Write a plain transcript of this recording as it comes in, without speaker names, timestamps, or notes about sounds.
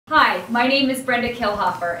Hi, my name is Brenda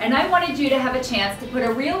Kilhoffer, and I wanted you to have a chance to put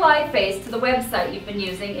a real live face to the website you've been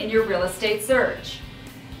using in your real estate search.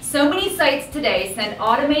 So many sites today send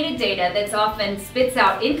automated data that often spits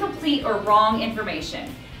out incomplete or wrong information.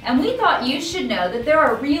 And we thought you should know that there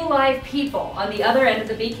are real live people on the other end of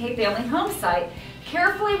the BK Family Home site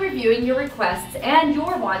carefully reviewing your requests and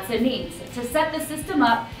your wants and needs to set the system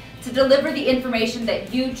up to deliver the information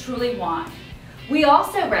that you truly want. We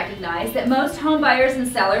also recognize that most home buyers and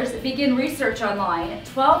sellers begin research online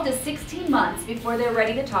 12 to 16 months before they're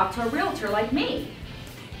ready to talk to a realtor like me.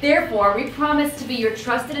 Therefore, we promise to be your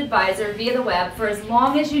trusted advisor via the web for as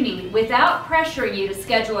long as you need without pressuring you to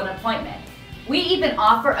schedule an appointment. We even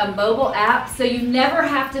offer a mobile app so you never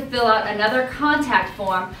have to fill out another contact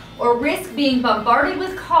form or risk being bombarded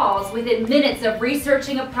with calls within minutes of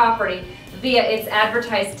researching a property via its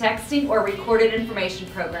advertised texting or recorded information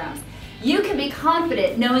programs. You can be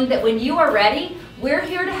confident knowing that when you are ready, we're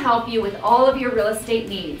here to help you with all of your real estate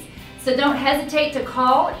needs. So don't hesitate to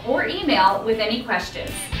call or email with any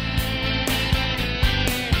questions.